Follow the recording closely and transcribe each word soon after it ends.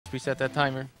Let's reset that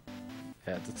timer.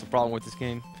 Yeah, that's the problem with this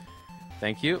game.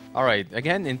 Thank you. Alright,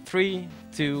 again in 3,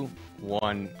 2,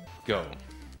 1, go.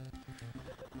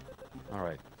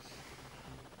 Alright.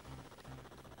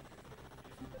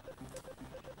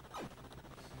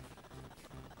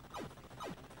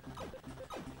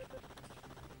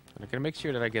 I'm gonna make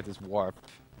sure that I get this warp.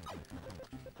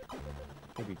 I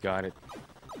think we got it.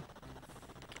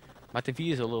 My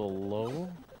TV is a little low,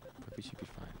 but we should be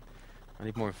fine. I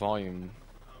need more volume.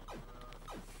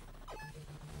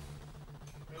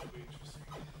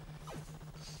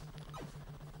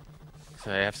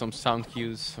 So I have some sound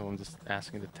cues, so I'm just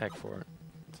asking the tech for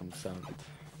some sound.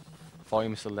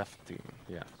 Volume is the left too.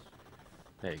 Yeah.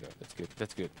 There you go. That's good.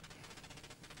 That's good.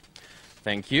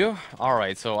 Thank you.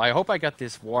 Alright, so I hope I got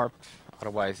this warp.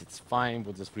 Otherwise, it's fine.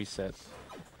 We'll just reset.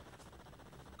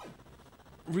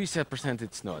 Reset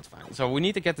percentage. No, it's fine. So we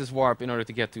need to get this warp in order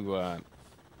to get to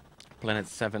planet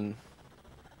 7.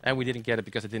 And we didn't get it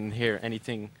because I didn't hear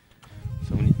anything.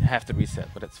 So we have to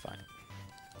reset, but that's fine.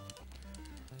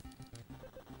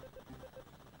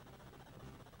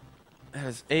 That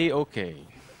is A-okay.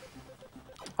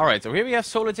 Alright, so here we have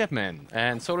Solar Jetman.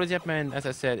 And Solar Jetman, as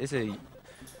I said, is a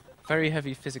very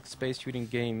heavy physics space shooting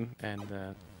game.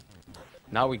 And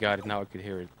now we got it, now I could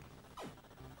hear it.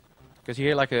 Because you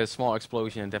hear like a small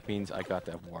explosion, and that means I got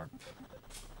that warp.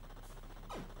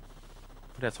 But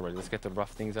that's alright, let's get the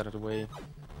rough things out of the way.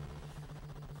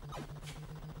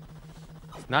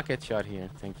 Let's not get shot here,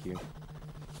 thank you.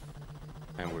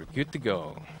 And we're good to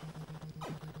go.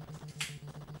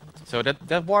 So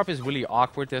that warp is really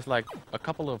awkward. There's like a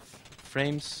couple of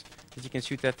frames that you can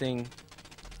shoot that thing.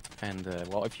 And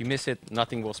well, if you miss it,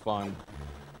 nothing will spawn.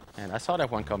 And I saw that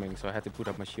one coming, so I had to put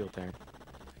up my shield there.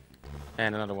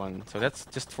 And another one. So that's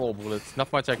just troll bullets.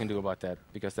 Not much I can do about that,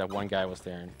 because that one guy was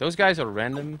there. Those guys are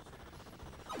random.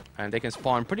 And they can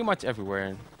spawn pretty much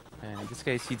everywhere. And in this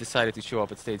case, he decided to show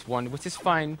up at stage 1, which is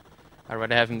fine. I'd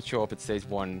rather have him show up at stage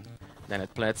 1 than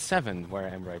at planet 7, where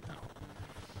I am right now.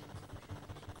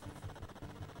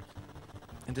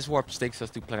 And this warp takes us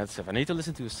to planet 7. I need to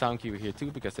listen to a sound cue here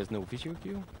too, because there's no visual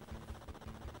cue.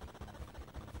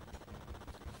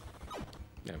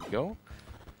 There we go.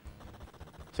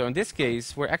 So in this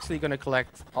case, we're actually going to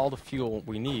collect all the fuel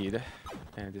we need.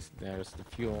 And there's the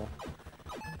fuel.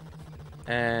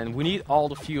 And we need all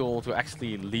the fuel to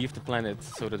actually leave the planet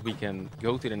so that we can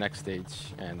go to the next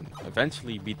stage and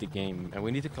eventually beat the game. And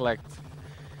we need to collect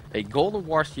a golden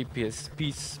warship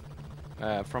piece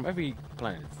from every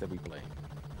planet that we play.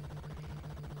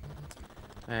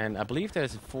 And I believe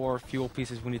there's 4 fuel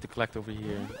pieces we need to collect over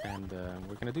here, and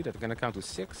we're gonna do that. We're gonna count to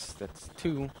 6. That's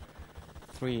 2,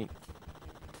 3,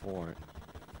 4,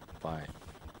 5,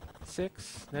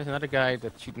 6. There's another guy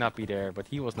that should not be there, but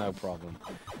he was no problem.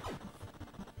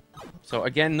 So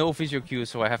again, no visual cues,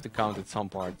 so I have to count at some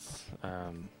parts.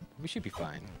 We should be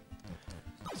fine.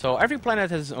 So every planet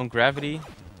has its own gravity.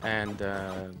 And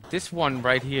this one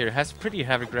right here has pretty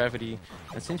heavy gravity,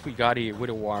 and since we got here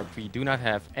with a warp, we do not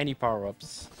have any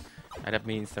power-ups, and that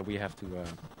means that we have to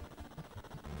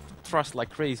thrust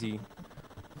like crazy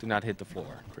to not hit the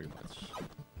floor, pretty much.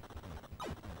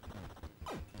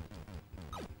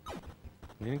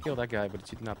 We didn't kill that guy, but it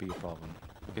should not be a problem.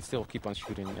 We can still keep on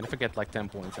shooting, and if I get like 10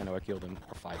 points, I know I killed him,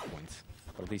 or 5 points,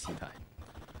 but at least he died.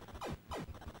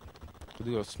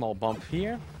 We'll do a small bump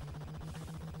here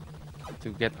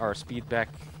to get our speed back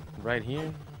right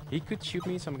here. He could shoot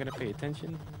me, so I'm gonna pay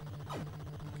attention.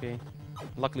 Okay.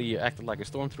 Luckily, he acted like a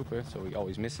stormtrooper, so he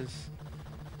always misses.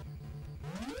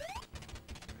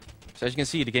 So as you can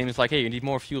see, the game is like, hey, you need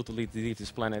more fuel to leave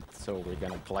this planet, so we're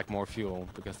gonna collect more fuel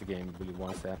because the game really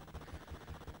wants that.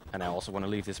 And I also want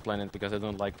to leave this planet because I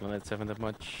don't like planet 7 that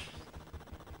much.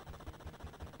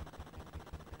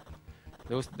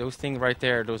 Those things right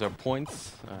there, those are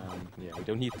points. Yeah, we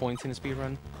don't need points in a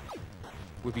speedrun.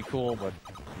 Would be cool, but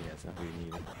yeah, it's not really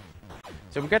needed.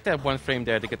 So we got that one frame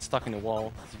there to get stuck in the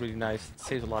wall. It's really nice. It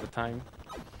saves a lot of time.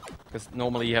 Because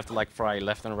normally you have to like fry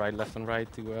left and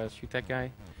right to shoot that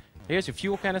guy. Here's a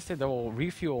fuel canister that will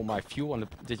refuel my fuel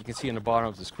that you can see on the bottom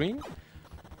of the screen.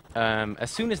 As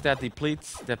soon as that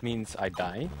depletes, that means I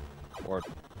die. Or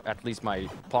at least my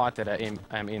pod that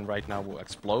I'm in right now will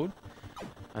explode.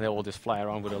 And then we'll just fly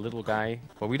around with a little guy.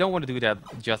 But we don't want to do that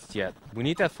just yet. We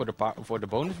need that for the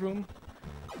bonus room.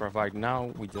 But right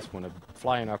now, we just want to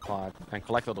fly in our pod and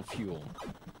collect all the fuel.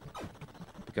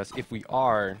 Because if we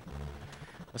are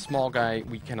a small guy,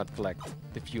 we cannot collect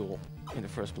the fuel in the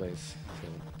first place. So,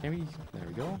 can we? There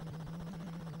we go.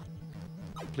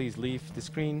 Please leave the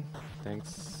screen.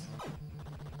 Thanks.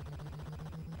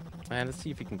 And let's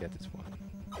see if we can get this one.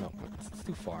 No, it's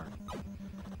too far.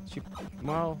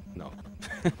 Well, no.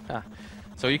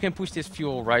 So you can push this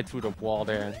fuel right through the wall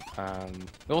there.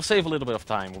 It will save a little bit of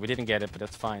time. We didn't get it, but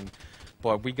that's fine.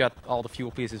 But we got all the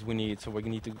fuel pieces we need, so we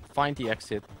need to find the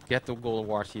exit, get the golden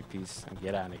warship piece, and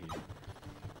get out of here.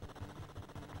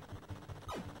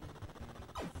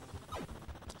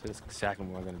 So that's exactly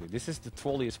what I'm gonna do. This is the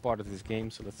trolliest part of this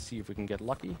game, so let's see if we can get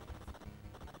lucky.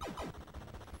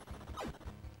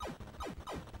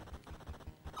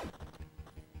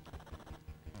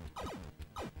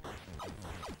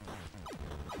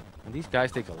 And these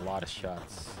guys take a lot of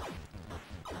shots.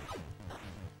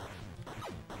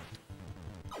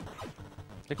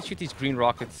 They can shoot these green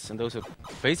rockets, and those are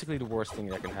basically the worst thing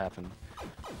that can happen.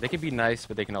 They can be nice,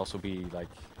 but they can also be like...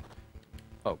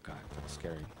 Oh god, that's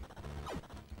scary.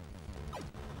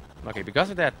 Okay, because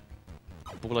of that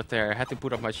bullet there, I had to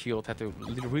put up my shield, had to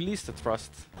release the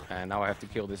thrust, and now I have to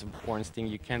kill this orange thing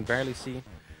you can barely see.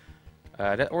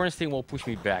 That orange thing will push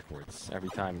me backwards every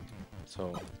time.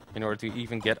 So, in order to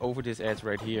even get over this edge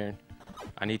right here,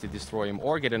 I need to destroy him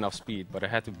or get enough speed, but I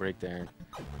had to break there.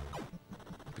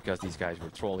 Because these guys were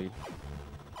trolley.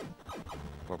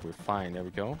 But we're fine, there we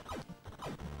go.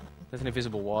 There's an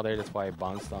invisible wall there, that's why I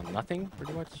bounced on nothing,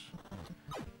 pretty much.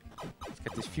 Let's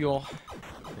get this fuel.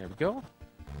 There we go.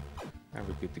 And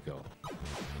we're good to go.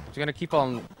 I'm gonna keep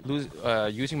on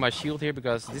using my shield here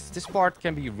because this part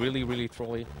can be really, really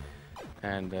trolly.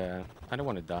 And I don't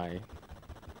want to die.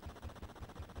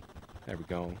 There we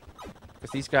go.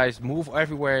 Because these guys move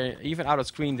everywhere, even out of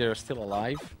screen they're still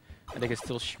alive. And they can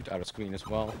still shoot out of screen as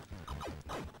well.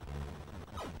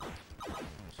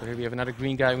 So here we have another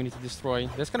green guy we need to destroy.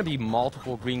 There's going to be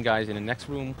multiple green guys in the next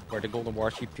room where the golden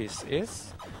warship piece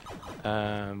is.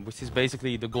 Which is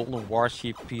basically the golden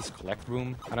warship piece collect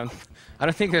room. I don't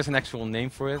think there's an actual name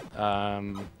for it.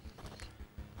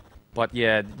 But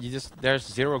yeah, there's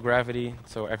zero gravity,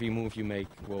 so every move you make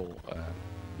will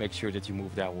make sure that you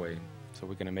move that way. So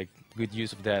we're going to make good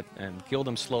use of that and kill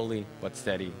them slowly but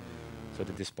steady. So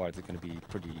that this part is going to be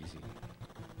pretty easy.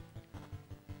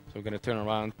 So we're going to turn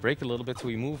around, brake a little bit so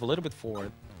we move a little bit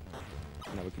forward.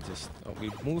 And now we can just... Oh, we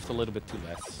moved a little bit too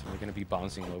less. We're going to be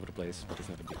bouncing all over the place, but it's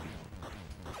not a big deal.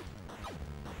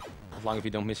 As long as we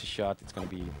don't miss a shot, it's going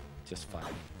to be just fine.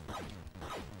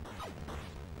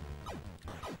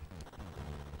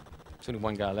 There's only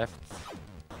one guy left.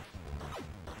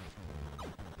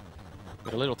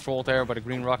 Got a little troll there by the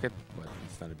green rocket, but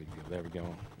it's not a big deal. There we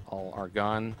go. All are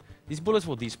gone. These bullets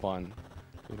will despawn,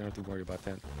 so we don't have to worry about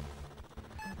that.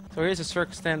 So here's a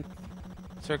circus tent.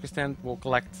 Circus tent will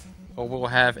collect, or we'll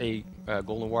have a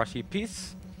golden warship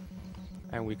piece,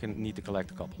 and we need to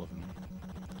collect a couple of them.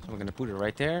 So we're gonna put it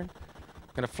right there.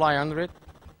 Gonna fly under it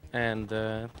and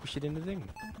push it in the thing.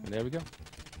 And there we go.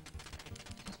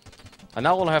 And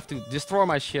now I'll have to destroy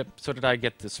my ship so that I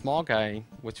get the small guy,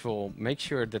 which will make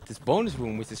sure that this bonus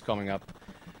room, which is coming up,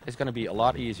 is going to be a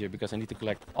lot easier because I need to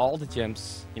collect all the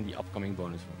gems in the upcoming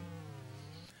bonus room.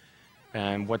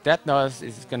 And what that does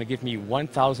is it's going to give me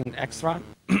 1,000 extra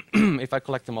if I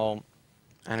collect them all.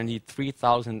 And I need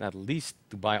 3,000 at least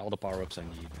to buy all the power-ups I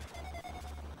need.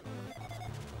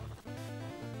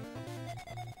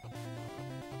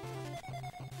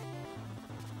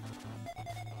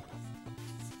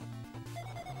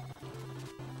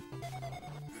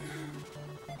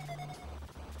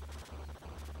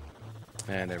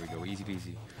 And there we go, easy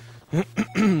peasy.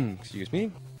 Excuse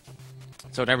me.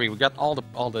 So there we got all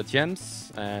the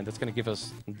gems, and that's gonna give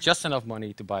us just enough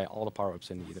money to buy all the power-ups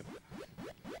I need.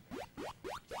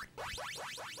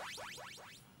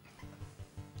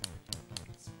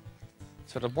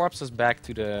 So that warps us back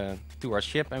to our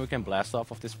ship, and we can blast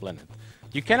off of this planet.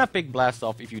 You cannot pick blast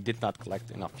off if you did not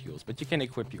collect enough fuels, but you can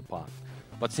equip your pod.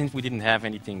 But since we didn't have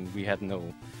anything, we had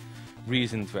no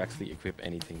reason to actually equip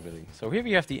anything really. So here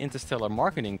we have the Interstellar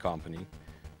Marketing Company,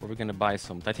 where we're gonna buy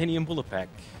some titanium bullet pack,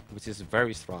 which is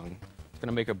very strong. It's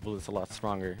gonna make our bullets a lot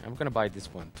stronger, and we're gonna buy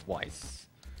this one twice,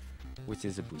 which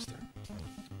is a booster.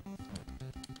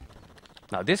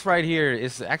 Now this right here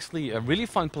is actually a really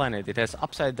fun planet. It has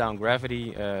upside down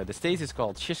gravity. The stage is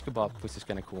called Shish Kebab, which is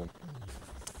kind of cool.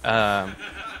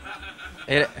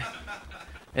 It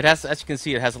has, as you can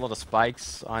see, it has a lot of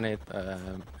spikes on it.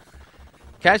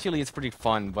 Casually, it's pretty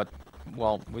fun, but,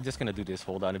 well, we're just gonna do this,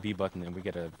 hold down the B button, and we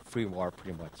get a free warp,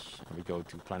 pretty much. And we go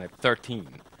to planet 13.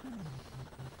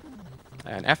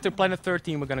 And after planet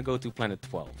 13, we're gonna go to planet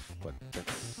 12. But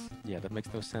that's, yeah, that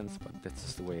makes no sense, but that's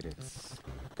just the way it is.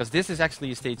 Because this is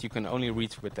actually a stage you can only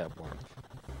reach with that warp.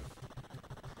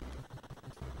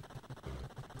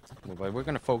 Well, but we're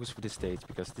gonna focus with this stage,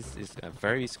 because this is a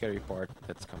very scary part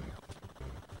that's coming up.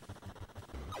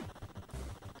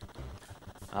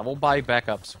 I will buy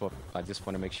backups, but I just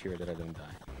want to make sure that I don't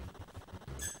die.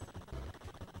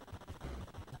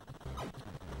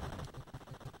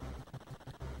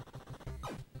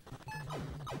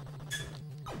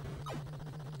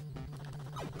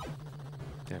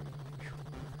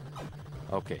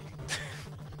 Okay.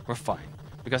 We're fine.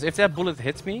 Because if that bullet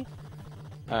hits me,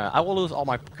 I will lose all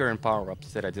my current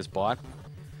power-ups that I just bought.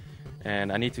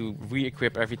 And I need to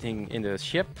re-equip everything in the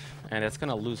ship, and that's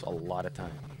gonna lose a lot of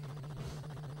time.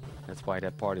 That's why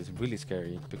that part is really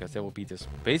scary, because there will be this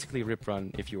basically rip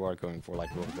run if you are going for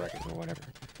like world records or whatever.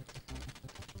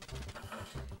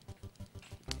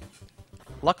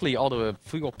 Luckily, all the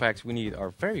fuel packs we need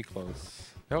are very close.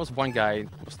 There was one guy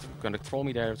who was gonna troll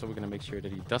me there, so we're gonna make sure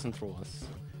that he doesn't troll us.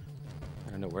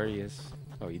 I don't know where he is.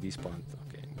 Oh, he despawned.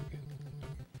 Okay, we're good.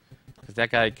 Because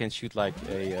that guy can shoot like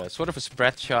a sort of a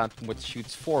spread shot, which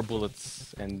shoots 4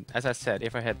 bullets. And as I said,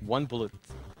 if I had 1 bullet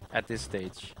at this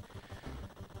stage,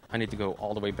 I need to go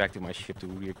all the way back to my ship to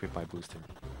re-equip my booster.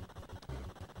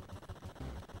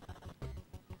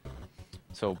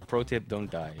 So, pro tip: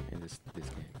 don't die in this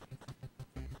game.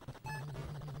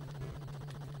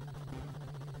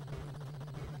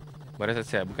 But as I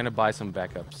said, we're gonna buy some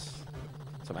backups,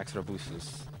 some extra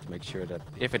boosters to make sure that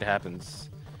if it happens,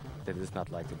 that it's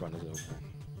not like the run is over.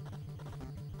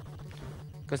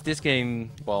 Because this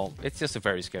game, well, it's just a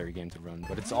very scary game to run,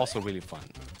 but it's also really fun.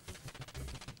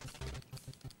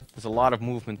 There's a lot of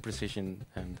movement precision,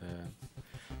 and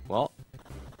well,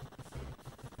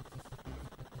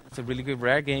 it's a really good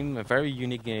rare game, a very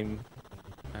unique game.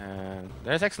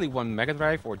 There's actually one Mega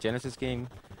Drive or Genesis game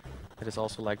that is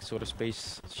also like sort of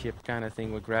spaceship kind of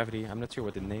thing with gravity. I'm not sure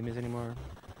what the name is anymore,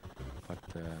 but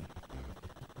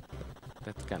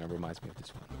that kind of reminds me of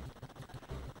this one.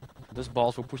 So those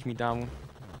balls will push me down. I'm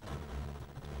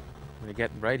gonna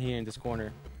get right here in this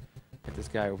corner, get this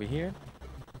guy over here.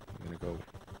 I'm gonna go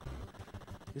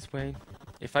this way.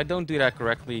 If I don't do that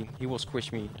correctly, he will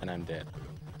squish me and I'm dead.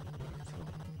 So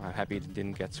I'm happy it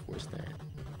didn't get squished there.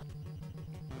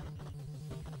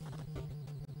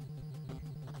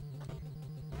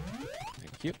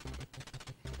 Thank you.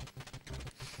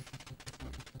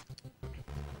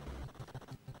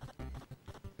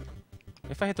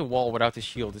 If I hit the wall without the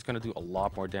shield, it's gonna do a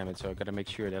lot more damage, so I gotta make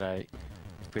sure that I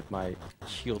equip my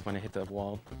shield when I hit that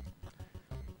wall.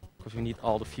 Because we need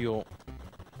all the fuel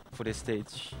for this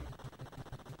stage.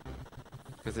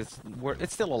 Because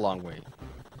it's still a long way.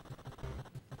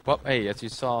 Well, hey, as you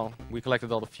saw, we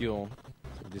collected all the fuel.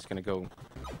 So we're just gonna go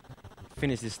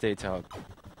finish this stage out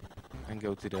and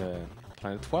go to the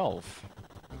Planet 12.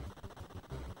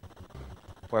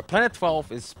 Where Planet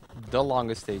 12 is the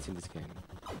longest stage in this game.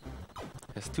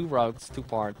 It has 2 routes, 2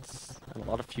 parts, and a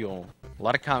lot of fuel, a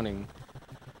lot of counting,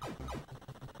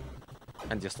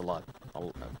 and just a lot.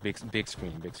 Big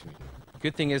screen, big screen.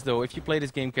 Good thing is though, if you play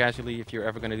this game casually, if you're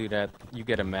ever gonna do that, you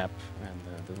get a map,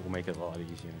 and that will make it a lot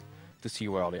easier to see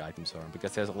where all the items are,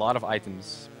 because there's a lot of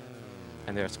items,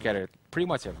 and they're scattered pretty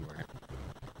much everywhere.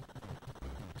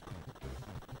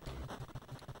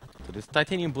 So this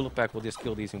titanium bullet pack will just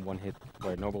kill these in 1 hit,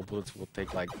 where normal bullets will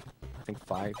take like, I think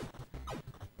 5.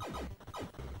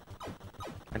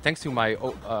 And thanks to my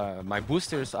my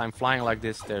boosters, I'm flying like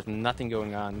this. There's nothing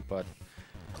going on, but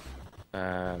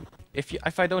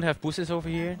if I don't have boosters over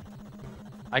here,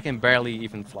 I can barely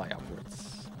even fly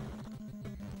upwards.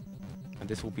 And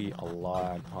this will be a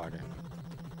lot harder.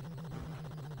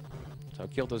 So I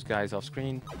killed those guys off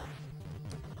screen,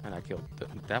 and I killed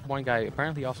that one guy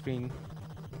apparently off screen.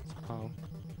 So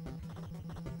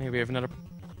maybe we have another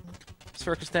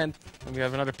circus tent, and we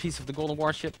have another piece of the golden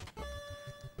warship.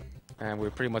 And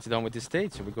we're pretty much done with this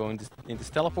stage, so we're going in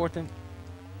this teleporter.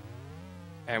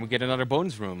 And we get another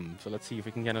bonus room, so let's see if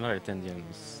we can get another 10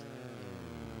 gems.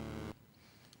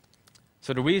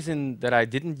 So the reason that I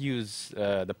didn't use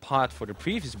the pot for the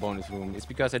previous bonus room is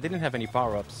because I didn't have any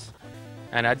power-ups.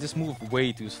 And I just moved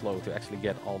way too slow to actually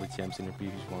get all the gems in the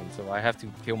previous one. So I have to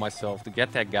kill myself to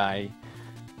get that guy.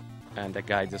 And that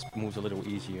guy just moves a little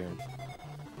easier.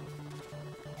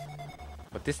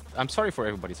 But this, I'm sorry for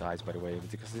everybody's eyes, by the way,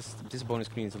 because this bonus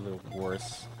screen is a little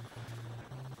worse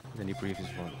than the previous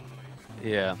one.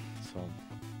 Yeah, so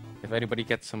if anybody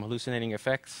gets some hallucinating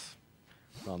effects,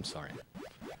 well, I'm sorry.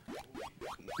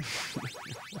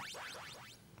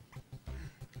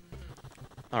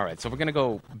 Alright, so we're gonna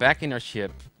go back in our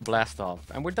ship, blast off,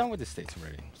 and we're done with this stage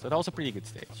already. So that was a pretty good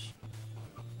stage.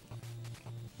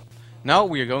 Now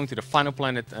we are going to the final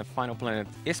planet, and final planet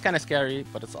is kind of scary,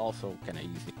 but it's also kind of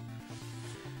easy.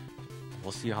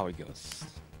 We'll see how it goes.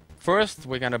 First,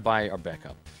 we're gonna buy our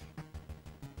backup.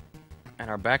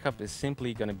 And our backup is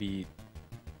simply gonna be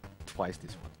twice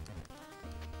this one.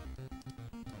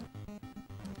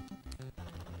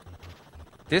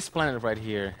 This planet right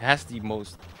here has the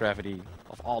most gravity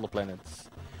of all the planets.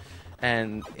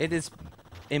 And it is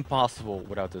impossible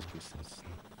without those boosters.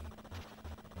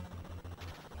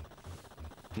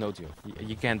 No joke.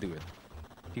 You can't do it.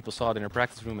 People saw it in a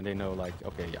practice room and they know, like,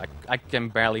 okay, I can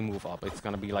barely move up. It's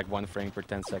gonna be like 1 frame per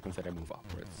 10 seconds that I move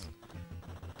upwards.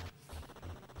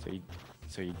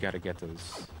 So you gotta get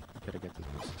those. You gotta get those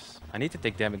boosts. I need to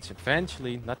take damage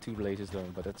eventually. Not 2 lasers though,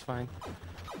 but that's fine.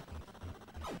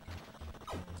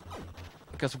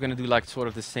 Because we're gonna do like sort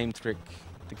of the same trick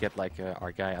to get like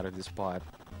our guy out of this spot.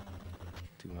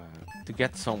 To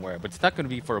get somewhere, but it's not going to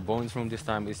be for a bonus room this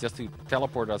time. It's just to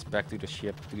teleport us back to the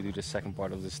ship to do the second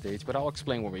part of the stage. But I'll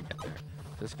explain when we get there.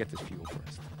 Let's get this fuel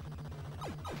first.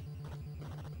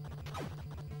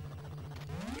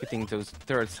 Good thing those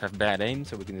turrets have bad aim,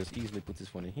 so we can just easily put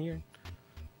this one in here.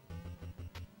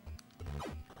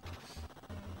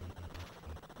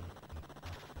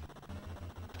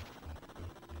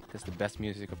 That's the best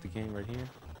music of the game right here.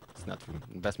 It's not true.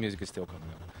 The best music is still coming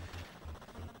up.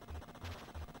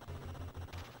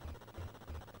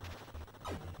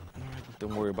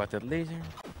 Don't worry about that laser.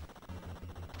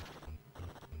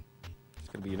 It's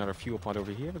gonna be another fuel pod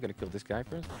over here. We're gonna kill this guy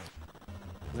first.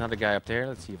 There's another guy up there.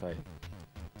 Let's see if I...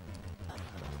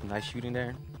 Nice shooting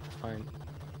there. It's fine.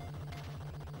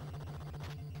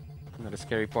 Another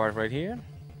scary part right here.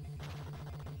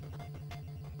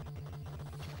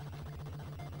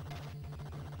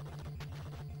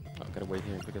 Oh, gotta wait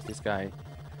here because this guy...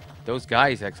 Those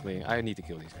guys actually... I need to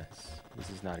kill these guys.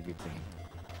 This is not a good thing.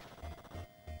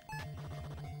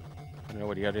 I don't know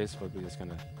what the other is, but we're just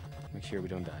gonna make sure we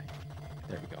don't die.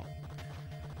 There we go.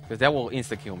 Because that will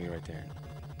insta-kill me right there.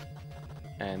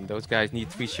 And those guys need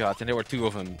 3 shots, and there were 2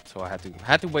 of them, so I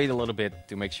had to wait a little bit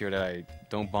to make sure that I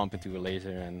don't bump into a laser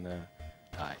and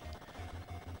die.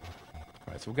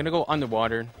 Alright, so we're gonna go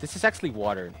underwater. This is actually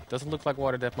water. Doesn't look like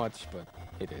water that much, but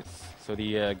it is. So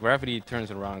the gravity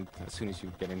turns around as soon as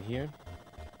you get in here.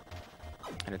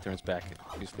 And it turns back,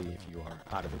 obviously, if you are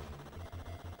out of it.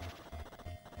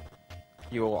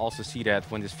 You will also see that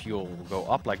when this fuel will go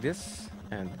up like this,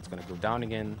 and it's going to go down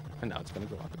again, and now it's going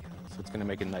to go up again. So it's going to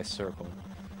make a nice circle.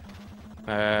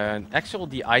 Actually,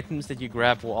 the items that you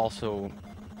grab will also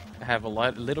have a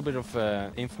little bit of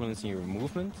influence in your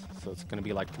movement. So it's going to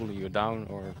be like pulling you down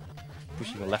or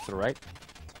pushing you left or right.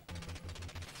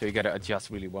 So you got to adjust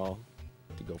really well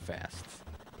to go fast.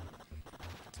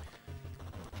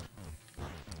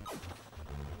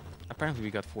 Apparently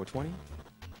we got 420.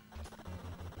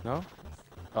 No?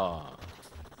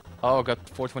 Oh, got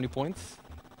 420 points?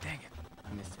 Dang it,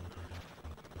 I missed it.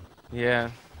 Yeah,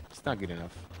 it's not good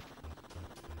enough.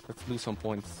 Let's lose some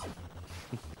points.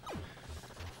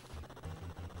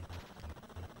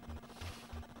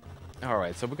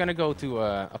 Alright, so we're gonna go to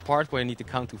a part where I need to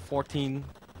count to 14.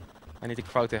 I need the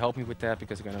crowd to help me with that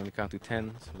because I can only count to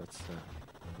 10. So let's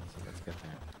get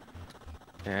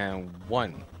there. And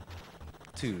 1,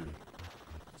 2,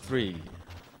 3,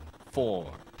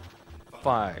 4,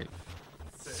 5,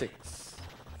 6,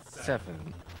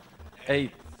 7,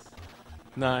 8,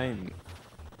 9,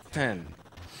 10,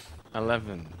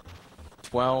 11,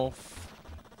 12,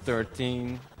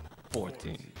 13,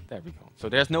 14. There we go. So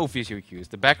there's no visual cues.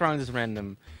 The background is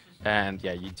random, and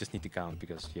yeah, you just need to count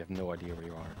because you have no idea where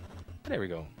you are. There we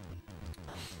go.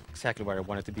 Exactly where I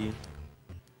want it to be.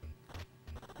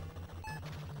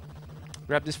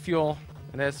 Grab this fuel,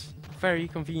 and that's very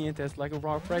convenient. There's like a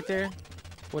rock right there.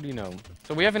 What do you know?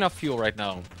 So we have enough fuel right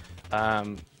now.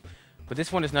 But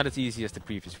this one is not as easy as the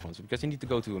previous ones because you need to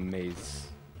go to a maze.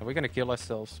 And we're going to kill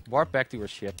ourselves, warp back to our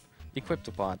ship, equip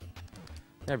the pod.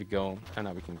 There we go. And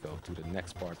now we can go to the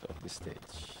next part of this stage.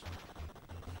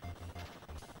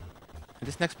 And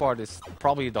this next part is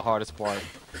probably the hardest part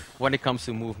when it comes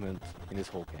to movement in this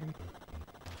whole game.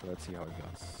 So let's see how it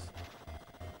goes.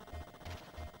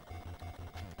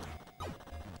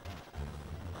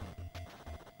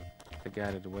 Get the guy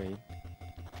out of the way.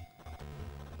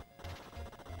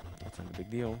 That's not a big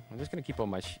deal. I'm just gonna keep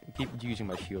using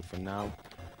my shield for now.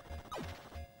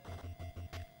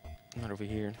 Not over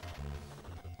here.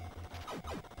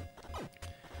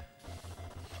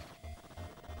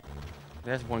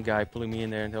 There's one guy pulling me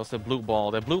in there, and there's the blue ball.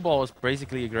 The blue ball is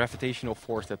basically a gravitational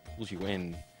force that pulls you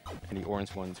in, and the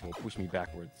orange ones will push me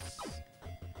backwards. So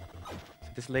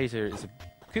this laser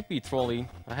could be trolley.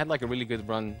 I had like a really good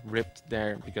run ripped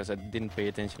there because I didn't pay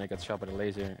attention. I got shot by the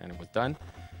laser, and it was done.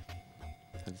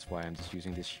 That's why I'm just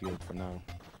using this shield for now.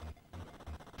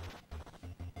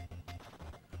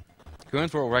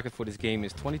 Current world record for this game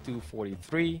is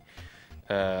 22:43,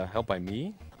 held by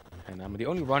me. And I'm the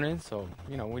only runner, so,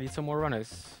 you know, we need some more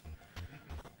runners.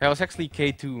 There was actually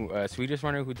K2, Swedish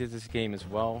runner, who did this game as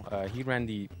well. He ran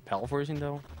the PAL version,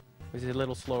 though, which is a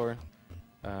little slower.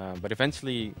 But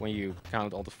eventually, when you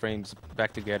count all the frames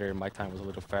back together, my time was a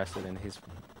little faster than his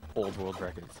old world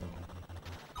record, so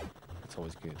that's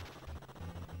always good.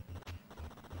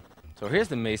 So here's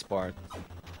the maze part.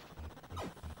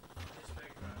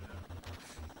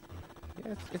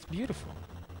 Yeah, it's beautiful.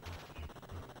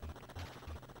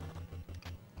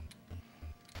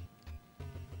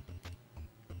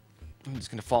 I'm just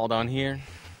gonna fall down here.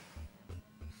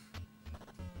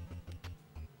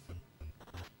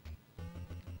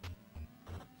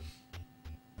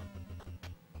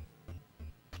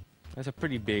 That's a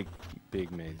pretty big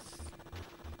maze.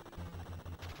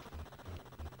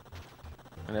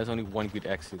 And there's only one good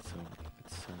exit, so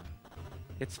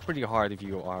it's pretty hard if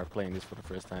you are playing this for the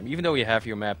first time. Even though you have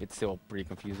your map, it's still pretty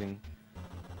confusing.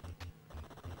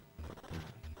 But,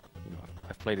 you know,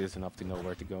 I've played this enough to know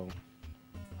where to go.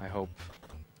 I hope.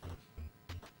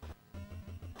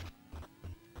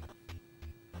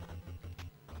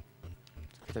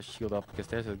 Let's get that shield up because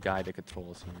there's a guy that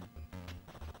controls here.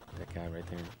 That guy right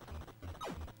there.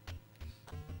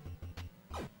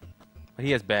 But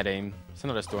he has bad aim. It's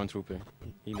another stormtrooper.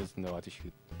 He doesn't know how to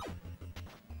shoot.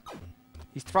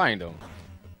 He's trying though.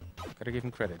 Gotta give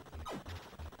him credit.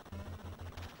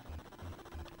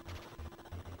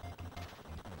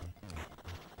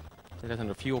 So there's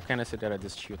another fuel canister that I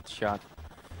just shot.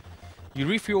 You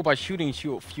refuel by shooting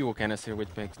fuel canister, which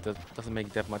doesn't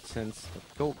make that much sense.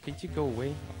 But can you go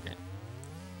away? Okay.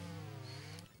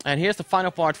 And here's the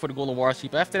final part for the Golden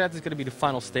Warship. After that is going to be the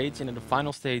final stage, and in the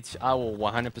final stage I will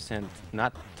 100%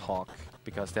 not talk,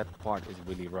 because that part is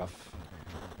really rough.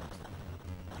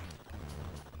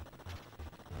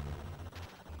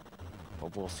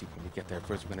 But we'll see when we get there.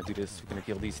 First we're going to do this, we're going to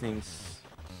kill these things.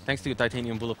 Thanks to the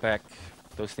titanium bullet pack,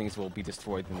 those things will be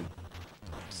destroyed in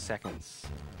seconds.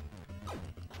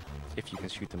 If you can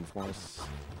shoot them, of course.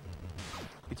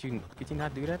 Could you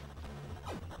not do that?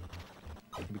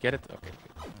 Did we get it? Okay,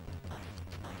 good.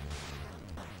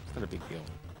 It's not a big deal.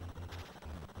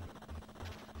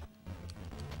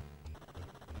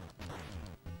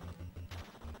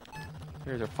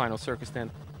 Here's our final circus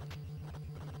tent.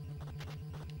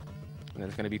 And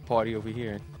there's gonna be party over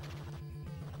here.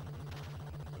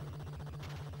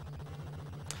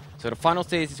 So the final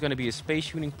stage is gonna be a space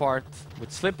shooting part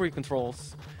with slippery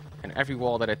controls, and every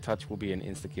wall that I touch will be an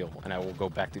insta-kill, and I will go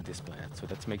back to this planet. So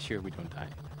let's make sure we don't die.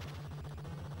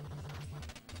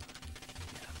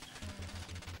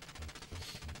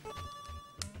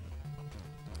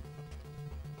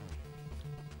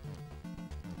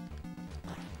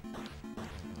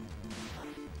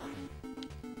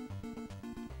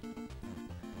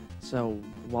 So,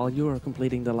 while you are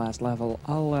completing the last level,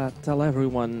 I'll tell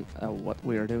everyone what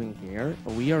we are doing here.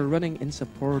 We are running in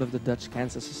support of the Dutch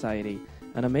Cancer Society,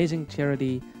 an amazing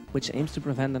charity which aims to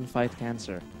prevent and fight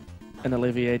cancer and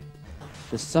alleviate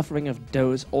the suffering of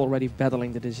those already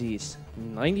battling the disease.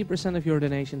 90% of your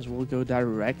donations will go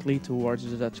directly towards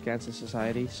the Dutch Cancer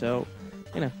Society, so,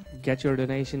 you know, get your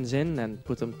donations in and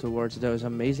put them towards those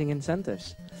amazing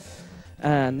incentives.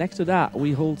 Next to that,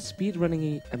 we hold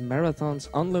speedrunning marathons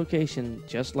on location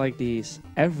just like these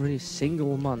every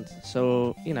single month.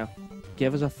 So, you know,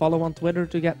 give us a follow on Twitter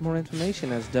to get more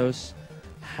information as those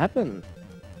happen.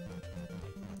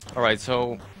 Alright,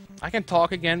 so I can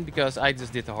talk again because I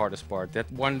just did the hardest part.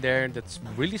 That one there, that's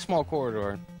really small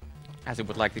corridor, as I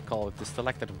would like to call it, the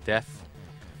Stalactite of Death,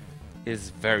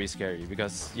 is very scary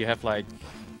because you have like,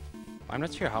 I'm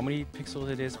not sure how many pixels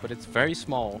it is, but it's very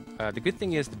small. The good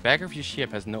thing is the back of your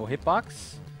ship has no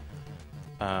hitbox,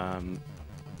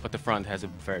 but the front has a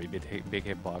very big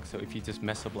hitbox. So if you just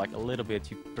mess up like a little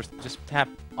bit, you just tap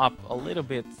up a little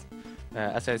bit.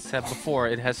 As I said before,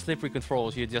 it has slippery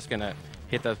controls. You're just gonna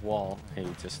hit that wall and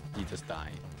you just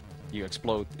die. You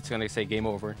explode. It's gonna say game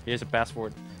over. Here's a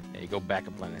password, and you go back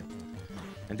a planet.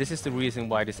 And this is the reason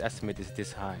why this estimate is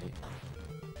this high.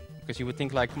 Because you would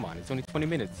think like, come on, it's only 20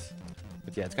 minutes.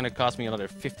 But yeah, it's gonna cost me another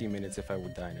 50 minutes if I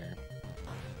would die there.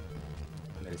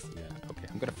 And that is, yeah, okay,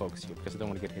 I'm gonna focus here because I don't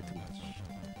want to get hit too much.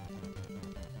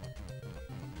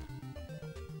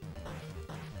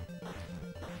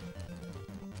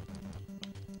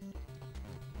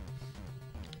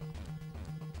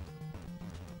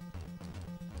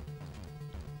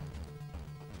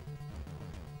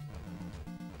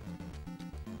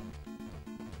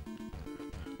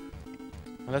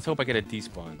 Now let's hope I get a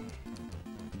despawn.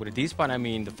 With a despawn, I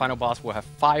mean the final boss will have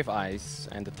 5 eyes,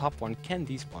 and the top one can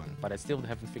despawn, but I still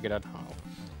haven't figured out how.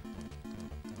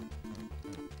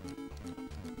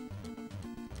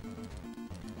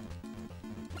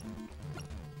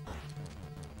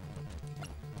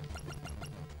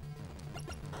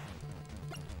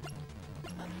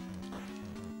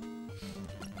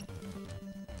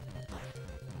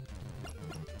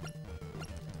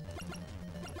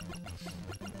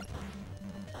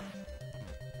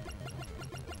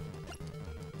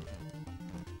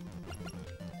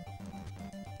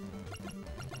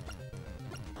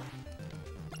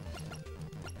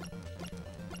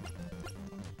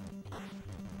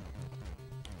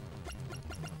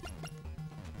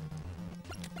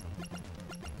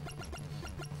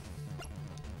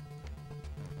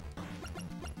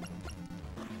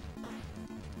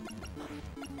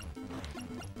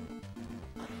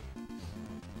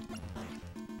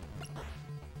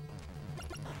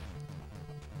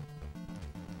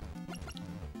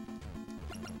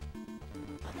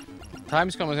 Time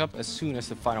is coming up as soon as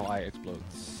the final eye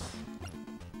explodes.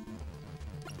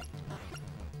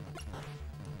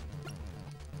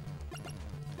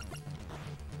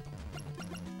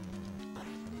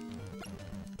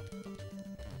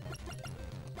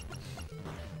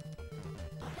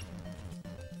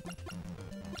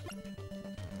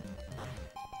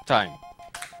 Time.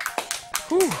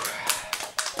 Whew.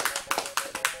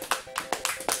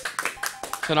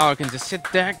 So now I can just sit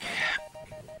back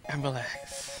and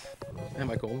relax. And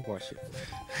my golden warship.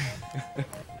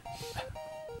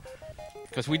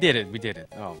 Because we did it.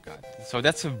 Oh god. So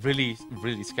that's a really,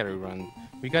 really scary run.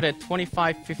 We got a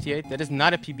 25:58. That is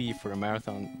not a PB for a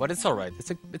marathon, but it's alright.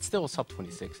 It's still a sub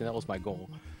 26, and that was my goal.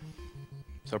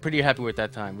 So pretty happy with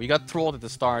that time. We got trolled at the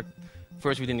start.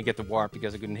 First we didn't get the warp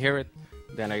because I couldn't hear it.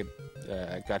 Then I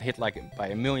got hit like by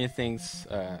a million things,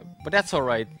 but that's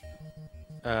alright.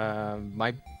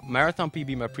 My marathon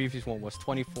PB, my previous one was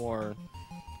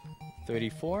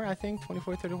 24:34, I think,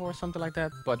 24:34, something like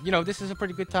that. But you know, this is a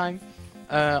pretty good time.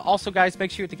 Also, guys,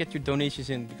 make sure to get your donations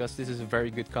in because this is a very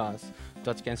good cause.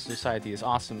 Dutch Cancer Society is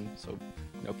awesome, so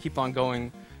you know, keep on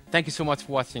going. Thank you so much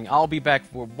for watching. I'll be back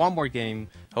for one more game.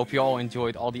 Hope you all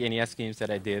enjoyed all the NES games that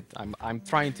I did. I'm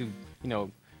trying to, you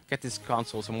know, get this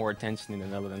console some more attention in the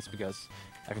Netherlands because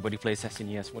everybody plays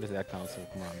SNES. What is that console?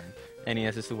 Come on, man.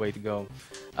 NES is the way to go.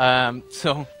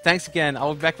 So thanks again.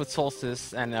 I'll be back with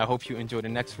Solstice, and I hope you enjoy the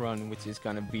next run, which is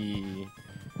gonna be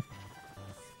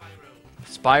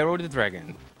Spyro the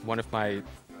Dragon. One of my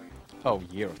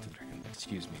Year of the Dragon.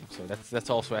 Excuse me. So that's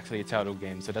also actually a title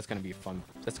game. So that's gonna be fun.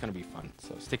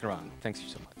 So stick around. Thanks you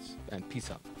so much, and peace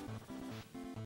out.